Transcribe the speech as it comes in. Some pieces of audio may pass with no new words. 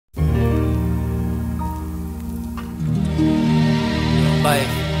life,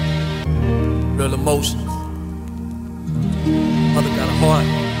 real emotion. Mother got a heart.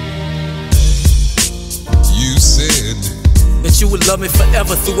 You said that you would love me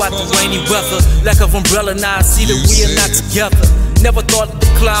forever throughout the rainy weather. Lack of umbrella, now I see that we are not together. Never thought that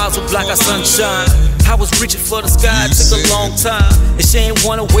the clouds would block our sunshine. I was reaching for the sky, it took a long time. And she ain't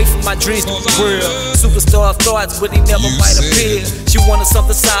one away from my dreams to the world. Superstar thoughts, but he never might appear. She wanted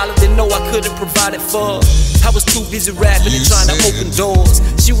something solid that no I couldn't provide it for. I was too busy rapping and trying to open doors.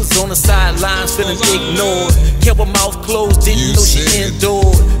 She was on the sidelines feeling ignored. Kept her mouth closed, didn't know she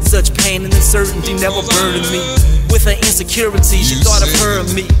endured. Such pain and uncertainty never burdened me. With her insecurity, she thought of her and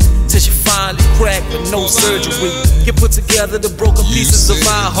me. Till she finally cracked with no surgery. Get put together the broken pieces of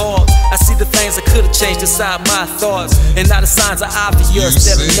my heart. I see the things I could've changed inside my thoughts. And now the signs are obvious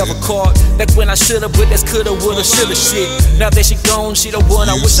that I never caught. Back when I should've, but that's coulda, woulda, shoulda shit. Now that she gone, she the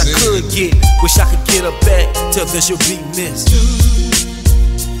one I wish I could get. Wish I could get her back, tell her she'll be missed.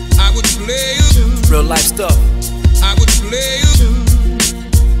 I would play you. Real life stuff. I would play you.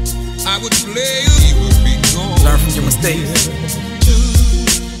 I would play you. He would be gone. Learn from your mistakes.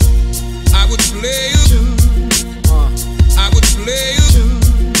 I would play you. I would play you.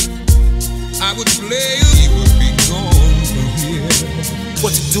 I would play you. He would be gone from here.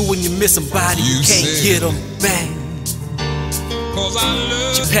 What to do when you miss somebody, you can't get them back.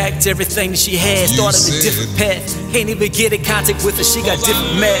 She packed everything that she had, started a different path. Can't even get in contact with her, she got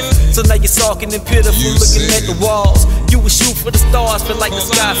different math. So now you're sulking and pitiful, looking at the walls. You would shoot for the stars, feel like the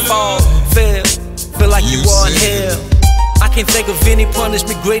sky falls. Feel like you are in hell. I can't think of any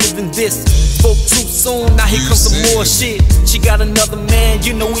punishment greater than this. Spoke too soon, now here comes some more shit. She got another man,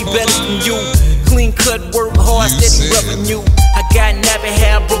 you know he better than you. Clean cut, work hard, steady revenue. I got nappy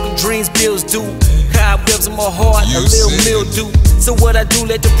hair, broken dreams, bills due. Cobwebs in my heart, a little mildew. So what I do,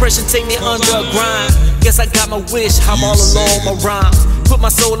 let depression take me under a grind. Guess I got my wish, I'm all alone, my rhymes. Put my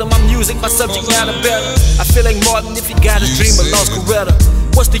soul in my music, my subject matter better. I feel like Martin if you got a dream, but lost Coretta.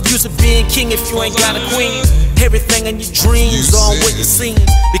 What's the use of being king if you ain't got a queen? Everything in your dreams on what you seen.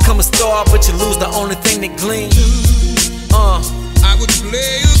 Become a star, but you lose the only thing that gleams. I would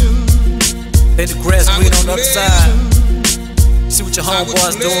play you. Let the grass green on the other side. See what your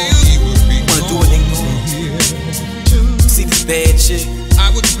homeboys doing. You wanna do what they doing. See this bad chick.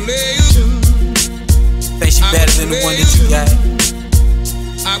 I would play you. Think she better than the one that you got.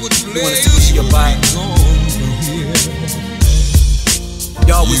 I would play you wanna see what she about.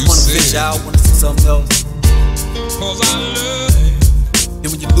 You always wanna fish out, wanna see something else.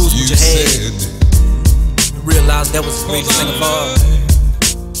 Then when you lose what you had, you realize that was the greatest thing of all.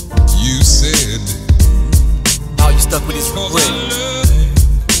 You said all you stuck with is regret.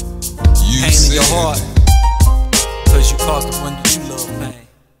 Pain in your heart, cause you caused the one that you love pain.